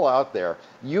 it's all out there.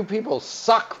 You people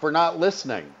suck for not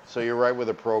listening. So you're right with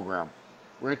the program.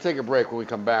 We're going to take a break. When we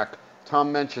come back,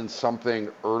 Tom mentioned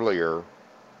something earlier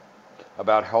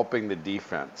about helping the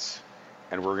defense.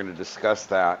 And we're going to discuss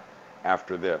that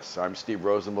after this. I'm Steve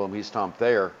Rosenblum. He's Tom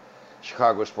Thayer.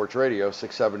 Chicago Sports Radio,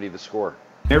 670 The Score.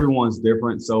 Everyone's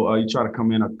different, so you try to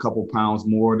come in a couple pounds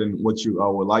more than what you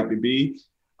would like to be,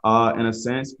 in a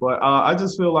sense. But I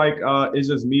just feel like it's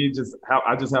just me.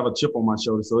 I just have a chip on my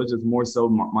shoulder, so it's just more so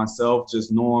myself,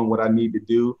 just knowing what I need to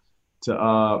do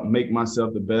to make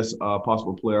myself the best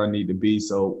possible player I need to be.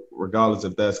 So regardless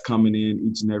if that's coming in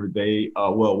each and every day,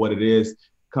 what it is,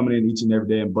 coming in each and every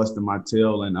day and busting my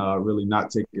tail and really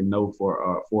not taking no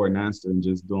for an answer and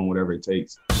just doing whatever it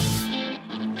takes.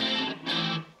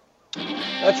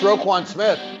 That's Roquan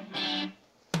Smith,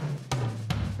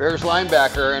 Bears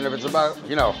linebacker, and if it's about,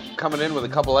 coming in with a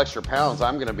couple extra pounds,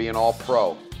 I'm going to be an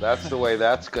all-pro. That's the way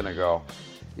that's going to go.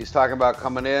 He's talking about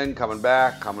coming in, coming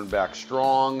back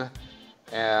strong,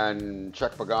 and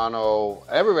Chuck Pagano,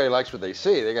 everybody likes what they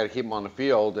see. They got to keep him on the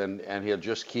field, and he'll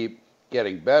just keep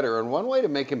getting better. And one way to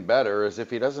make him better is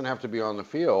if he doesn't have to be on the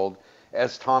field,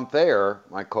 as Tom Thayer,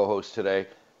 my co-host today,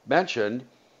 mentioned,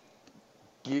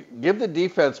 give the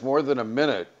defense more than a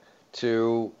minute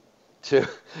to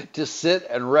sit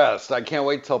and rest. I can't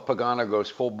wait till Pagano goes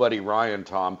full Buddy Ryan,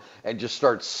 Tom, and just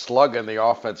starts slugging the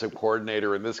offensive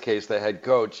coordinator, in this case the head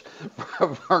coach,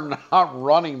 for not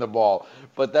running the ball.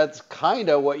 But that's kind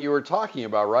of what you were talking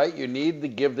about, right? You need to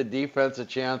give the defense a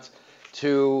chance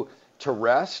to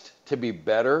rest, to be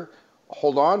better,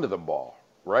 hold on to the ball,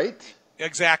 right?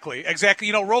 Exactly.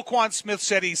 Roquan Smith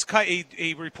said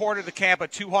he reported the camp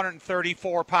at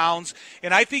 234 pounds,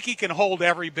 and I think he can hold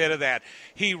every bit of that.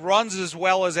 He runs as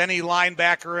well as any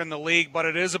linebacker in the league, but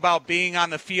it is about being on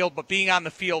the field, but being on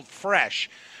the field fresh.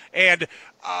 And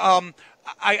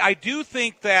I do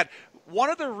think that one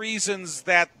of the reasons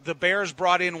that the Bears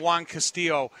brought in Juan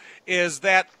Castillo is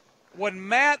that when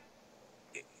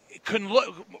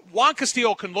Juan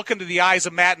Castillo can look into the eyes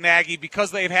of Matt Nagy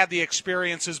because they've had the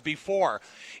experiences before.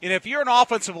 And if you're an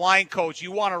offensive line coach,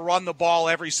 you want to run the ball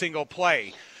every single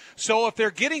play. So if they're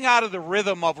getting out of the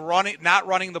rhythm of not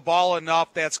running the ball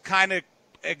enough, that's kind of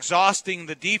exhausting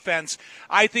the defense.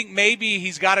 I think maybe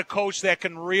he's got a coach that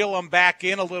can reel him back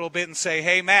in a little bit and say,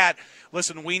 hey, Matt,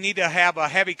 listen, we need to have a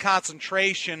heavy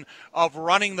concentration of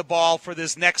running the ball for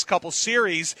this next couple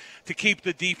series to keep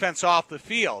the defense off the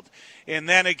field. And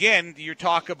then again, you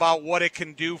talk about what it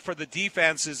can do for the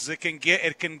defense is it can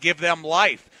give them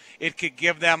life. It could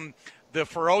give them the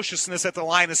ferociousness at the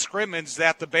line of scrimmage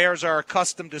that the Bears are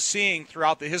accustomed to seeing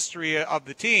throughout the history of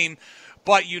the team.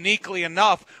 But uniquely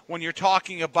enough, when you're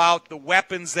talking about the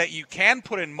weapons that you can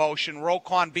put in motion,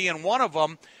 Roquan being one of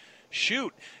them,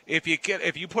 shoot, if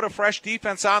you put a fresh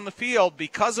defense on the field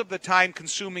because of the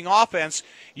time-consuming offense,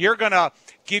 you're going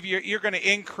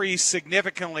to increase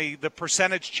significantly the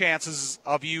percentage chances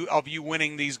of you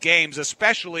winning these games,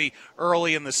 especially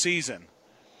early in the season.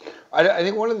 I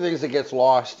think one of the things that gets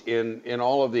lost in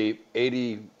all of the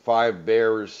 85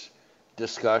 Bears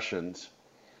discussions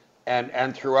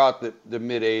and throughout the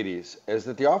mid-'80s is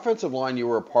that the offensive line you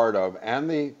were a part of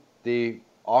and the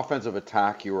offensive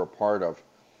attack you were a part of,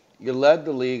 you led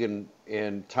the league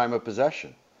in time of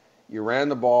possession. You ran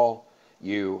the ball.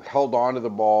 You held on to the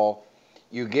ball.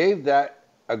 You gave that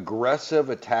aggressive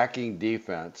attacking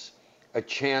defense a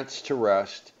chance to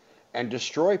rest and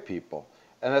destroy people.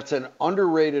 And that's an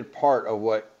underrated part of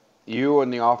what you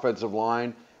and the offensive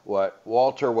line, what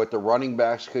Walter, what the running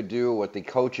backs could do, what the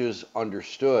coaches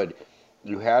understood.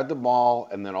 You had the ball,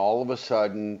 and then all of a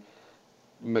sudden,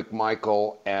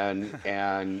 McMichael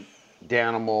and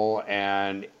Danimal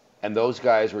and those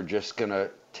guys were just going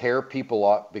to tear people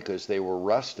up because they were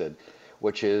rested,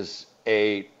 which is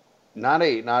not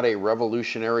a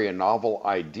revolutionary and novel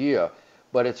idea,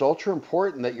 but it's ultra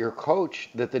important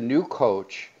that the new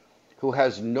coach, who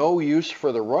has no use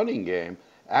for the running game,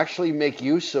 actually make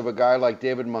use of a guy like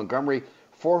David Montgomery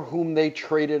for whom they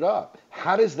traded up.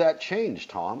 How does that change,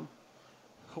 Tom?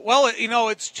 Well,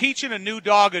 it's teaching a new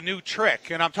dog a new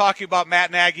trick, and I'm talking about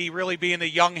Matt Nagy really being a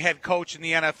young head coach in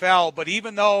the NFL. But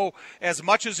even though, as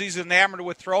much as he's enamored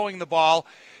with throwing the ball,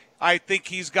 I think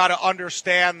he's got to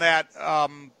understand that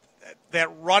that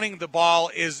running the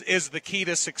ball is the key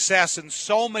to success in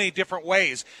so many different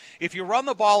ways. If you run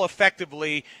the ball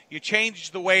effectively, you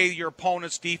change the way your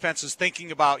opponent's defense is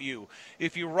thinking about you.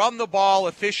 If you run the ball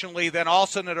efficiently, then all of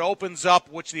a sudden it opens up,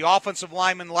 which the offensive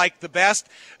linemen like the best,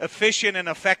 efficient and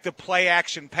effective play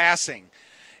action passing.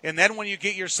 And then when you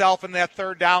get yourself in that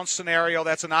third down scenario,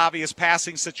 that's an obvious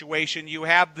passing situation, you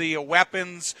have the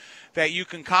weapons that you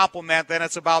can complement, then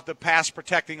it's about the pass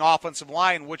protecting offensive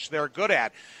line, which they're good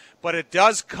at. But it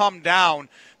does come down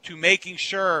to making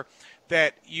sure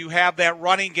that you have that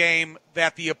running game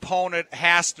that the opponent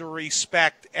has to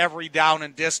respect every down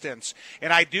and distance.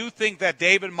 And I do think that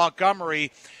David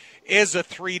Montgomery is a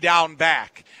 3-down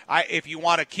back. If you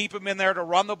want to keep him in there to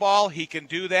run the ball, he can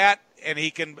do that, and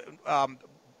he can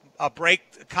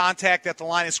break contact at the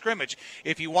line of scrimmage.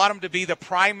 If you want him to be the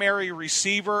primary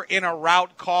receiver in a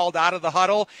route called out of the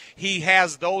huddle, he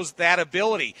has that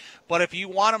ability. But if you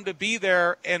want him to be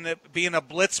there and be in a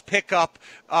blitz pickup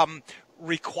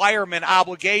requirement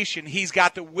obligation, he's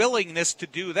got the willingness to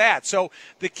do that. So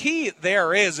the key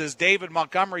there is David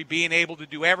Montgomery being able to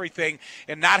do everything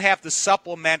and not have to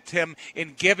supplement him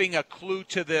in giving a clue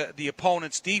to the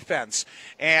opponent's defense.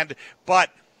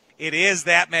 But it is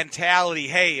that mentality,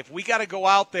 hey, if we got to go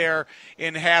out there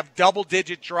and have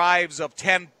double-digit drives of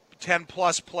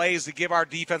 10-plus plays to give our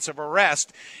defensive a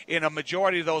rest, and a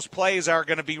majority of those plays are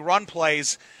going to be run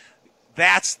plays,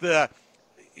 that's the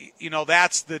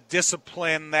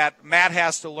discipline that Matt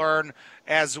has to learn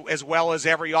as well as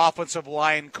every offensive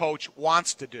line coach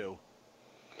wants to do.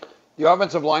 The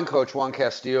offensive line coach, Juan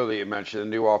Castillo, that you mentioned, the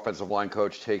new offensive line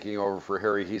coach taking over for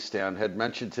Harry Hiestand, had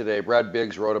mentioned today, Brad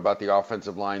Biggs wrote about the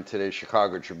offensive line today's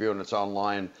Chicago Tribune. It's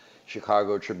online,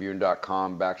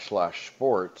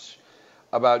 chicagotribune.com/sports,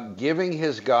 about giving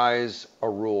his guys a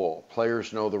rule.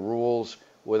 Players know the rules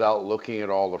without looking at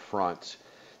all the fronts.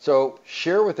 So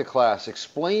share with the class,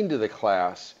 explain to the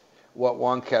class what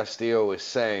Juan Castillo is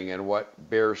saying and what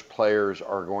Bears players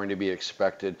are going to be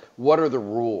expected. What are the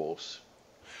rules?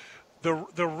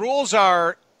 The rules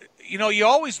are, you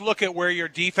always look at where your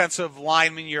defensive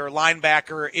lineman, your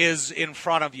linebacker is in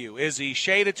front of you. Is he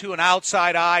shaded to an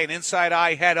outside eye, an inside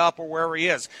eye, head up, or wherever he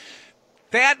is?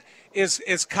 That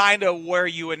is kind of where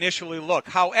you initially look.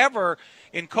 However,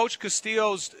 in Coach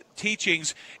Castillo's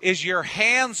teachings, is your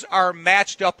hands are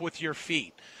matched up with your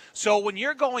feet. So when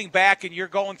you're going back and you're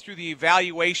going through the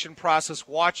evaluation process,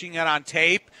 watching it on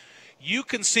tape, you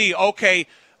can see, okay,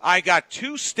 I got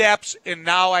 2 steps, and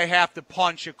now I have to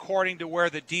punch according to where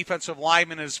the defensive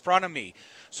lineman is in front of me.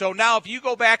 So now if you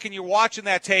go back and you're watching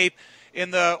that tape,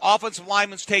 and the offensive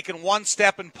lineman's taking 1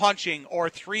 step and punching, or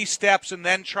 3 steps and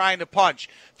then trying to punch.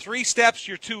 3 steps,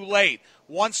 you're too late.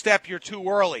 1 step, you're too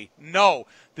early. No,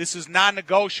 this is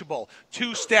non-negotiable.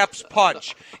 2 steps,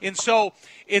 punch. And so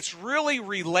it's really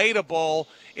relatable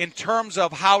in terms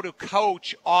of how to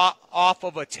coach off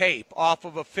of a tape, off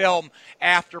of a film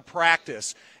after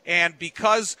practice. And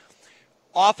because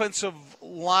offensive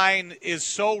line is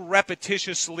so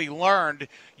repetitiously learned,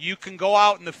 you can go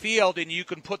out in the field and you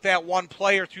can put that one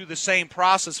player through the same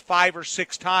process 5 or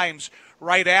 6 times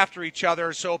right after each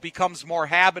other, so it becomes more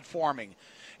habit forming.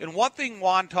 And one thing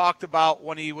Juan talked about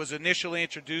when he was initially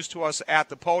introduced to us at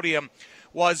the podium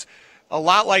was a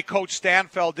lot like Coach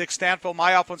Stanfield, Dick Stanfield,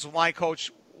 my offensive line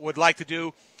coach, would like to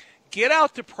do, get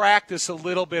out to practice a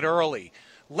little bit early.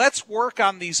 Let's work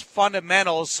on these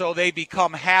fundamentals so they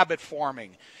become habit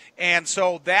forming. And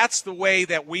so that's the way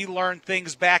that we learned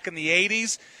things back in the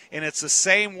 80s, and it's the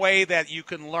same way that you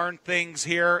can learn things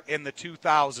here in the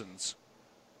 2000s.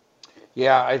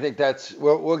 Yeah, I think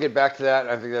we'll get back to that.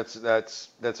 I think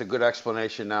that's a good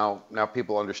explanation. Now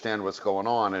people understand what's going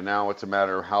on, and now it's a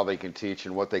matter of how they can teach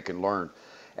and what they can learn.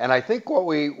 And I think what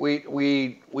we've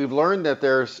learned that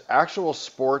there's actual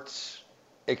sports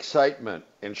excitement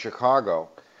in Chicago.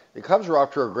 The Cubs were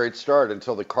off to a great start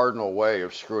until the cardinal way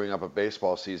of screwing up a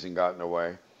baseball season got in the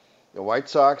way. The White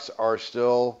Sox are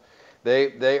still,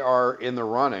 they are in the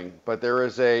running, but there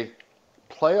is a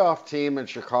playoff team in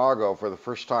Chicago for the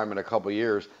first time in a couple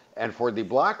years, and for the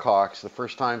Blackhawks, the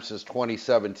first time since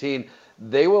 2017,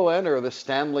 they will enter the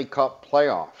Stanley Cup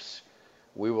playoffs.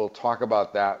 We will talk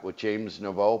about that with James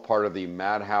Naveau, part of the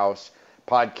Madhouse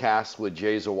podcast with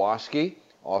Jay Zawaski,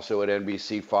 also at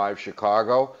NBC5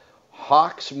 Chicago.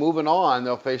 Hawks moving on.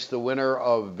 They'll face the winner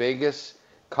of Vegas,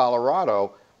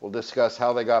 Colorado. We'll discuss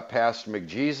how they got past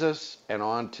McJesus and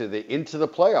on to into the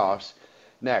playoffs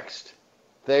next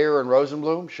Thayer and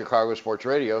Rosenblum, Chicago Sports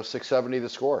Radio, 670 The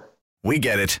Score. We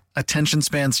get it. Attention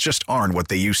spans just aren't what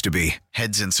they used to be.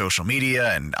 Heads in social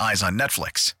media and eyes on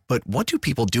Netflix. But what do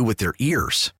people do with their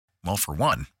ears? Well, for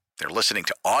one, they're listening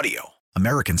to audio.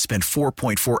 Americans spend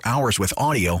 4.4 hours with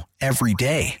audio every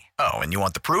day. Oh, and you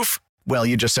want the proof? Well,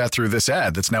 you just sat through this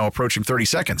ad that's now approaching 30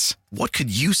 seconds. What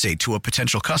could you say to a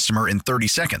potential customer in 30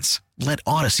 seconds? Let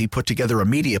Odyssey put together a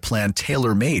media plan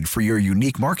tailor-made for your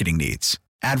unique marketing needs.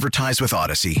 Advertise with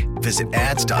Odyssey. Visit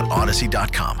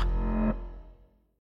ads.odyssey.com.